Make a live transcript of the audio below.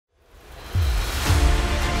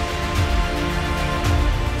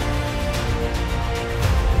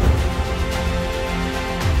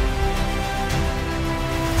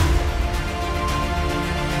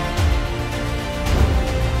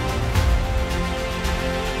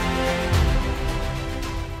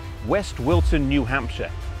West Wilton, New Hampshire.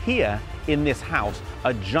 Here, in this house,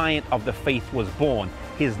 a giant of the faith was born.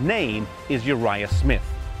 His name is Uriah Smith.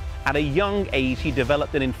 At a young age, he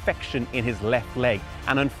developed an infection in his left leg,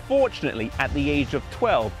 and unfortunately, at the age of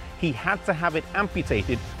 12, he had to have it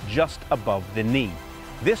amputated just above the knee.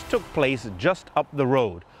 This took place just up the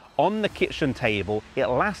road. On the kitchen table, it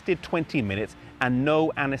lasted 20 minutes and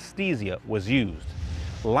no anesthesia was used.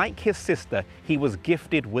 Like his sister, he was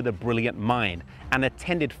gifted with a brilliant mind and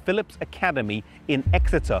attended Phillips Academy in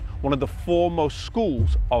Exeter, one of the foremost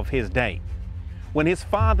schools of his day. When his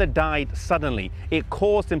father died suddenly, it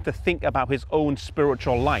caused him to think about his own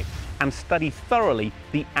spiritual life and study thoroughly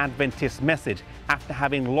the Adventist message after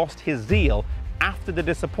having lost his zeal after the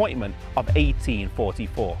disappointment of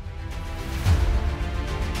 1844.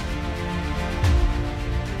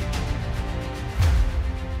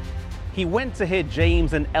 He went to hear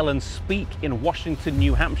James and Ellen speak in Washington,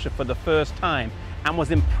 New Hampshire for the first time and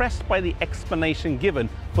was impressed by the explanation given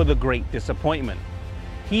for the great disappointment.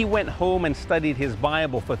 He went home and studied his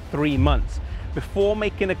Bible for 3 months before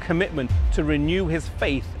making a commitment to renew his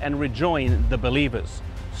faith and rejoin the believers.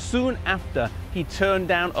 Soon after, he turned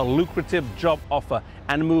down a lucrative job offer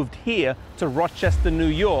and moved here to Rochester, New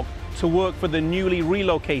York to work for the newly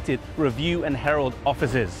relocated Review and Herald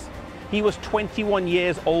offices. He was 21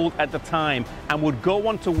 years old at the time and would go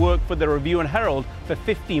on to work for the Review and Herald for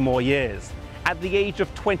 50 more years. At the age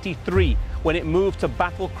of 23, when it moved to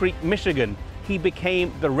Battle Creek, Michigan, he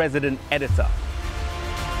became the resident editor.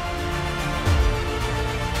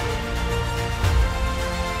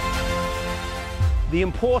 The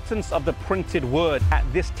importance of the printed word at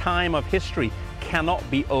this time of history cannot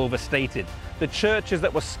be overstated. The churches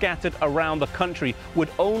that were scattered around the country would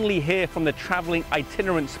only hear from the traveling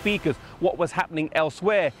itinerant speakers what was happening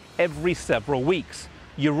elsewhere every several weeks.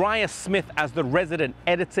 Uriah Smith, as the resident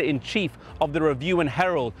editor-in-chief of the Review and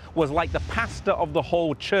Herald, was like the pastor of the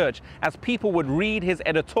whole church, as people would read his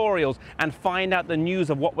editorials and find out the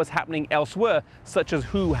news of what was happening elsewhere, such as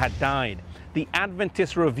who had died. The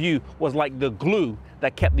Adventist Review was like the glue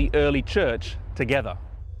that kept the early church together.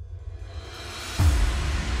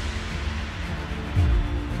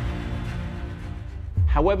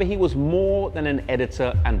 However, he was more than an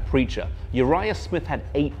editor and preacher. Uriah Smith had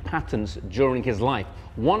 8 patents during his life,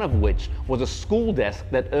 one of which was a school desk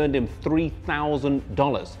that earned him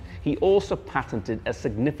 $3,000. He also patented a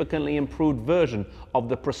significantly improved version of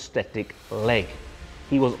the prosthetic leg.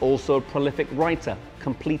 He was also a prolific writer,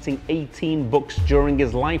 completing 18 books during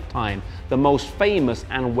his lifetime, the most famous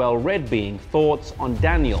and well-read being Thoughts on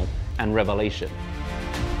Daniel and Revelation.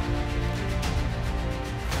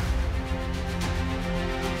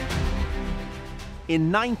 In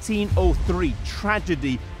 1903,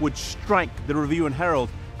 tragedy would strike the Review and Herald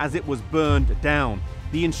as it was burned down.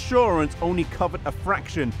 The insurance only covered a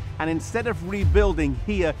fraction, and instead of rebuilding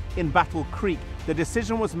here in Battle Creek, the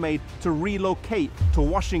decision was made to relocate to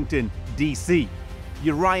Washington, D.C.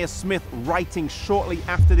 Uriah Smith, writing shortly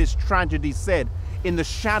after this tragedy, said, "In the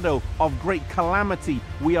shadow of great calamity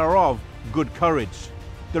we are of good courage."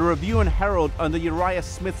 The Review and Herald under Uriah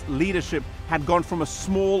Smith's leadership had gone from a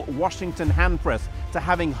small Washington hand press to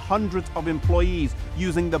having hundreds of employees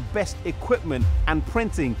using the best equipment and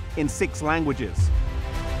printing in 6 languages.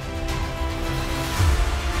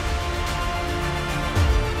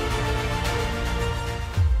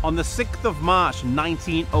 On the 6th of March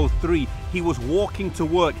 1903, he was walking to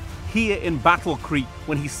work here in Battle Creek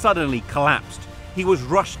when he suddenly collapsed. He was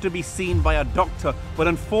rushed to be seen by a doctor, but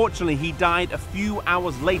unfortunately he died a few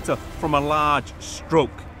hours later from a large stroke.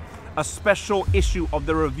 A special issue of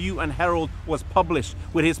the Review and Herald was published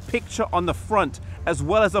with his picture on the front, as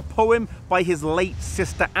well as a poem by his late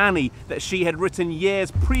sister Annie that she had written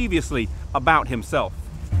years previously about himself.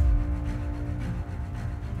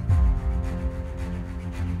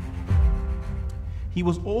 He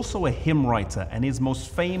was also a hymn writer, and his most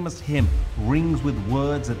famous hymn rings with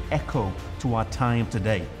words that echo to our time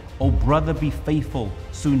today. "O brother, be faithful,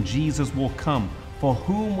 soon Jesus will come, for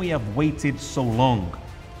whom we have waited so long.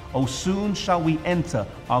 O soon shall we enter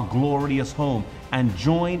our glorious home and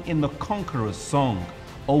join in the conqueror's song.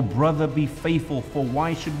 O brother, be faithful, for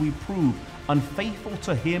why should we prove unfaithful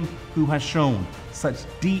to him who has shown such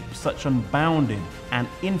deep, such unbounded and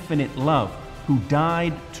infinite love, who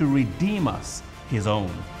died to redeem us his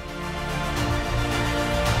own."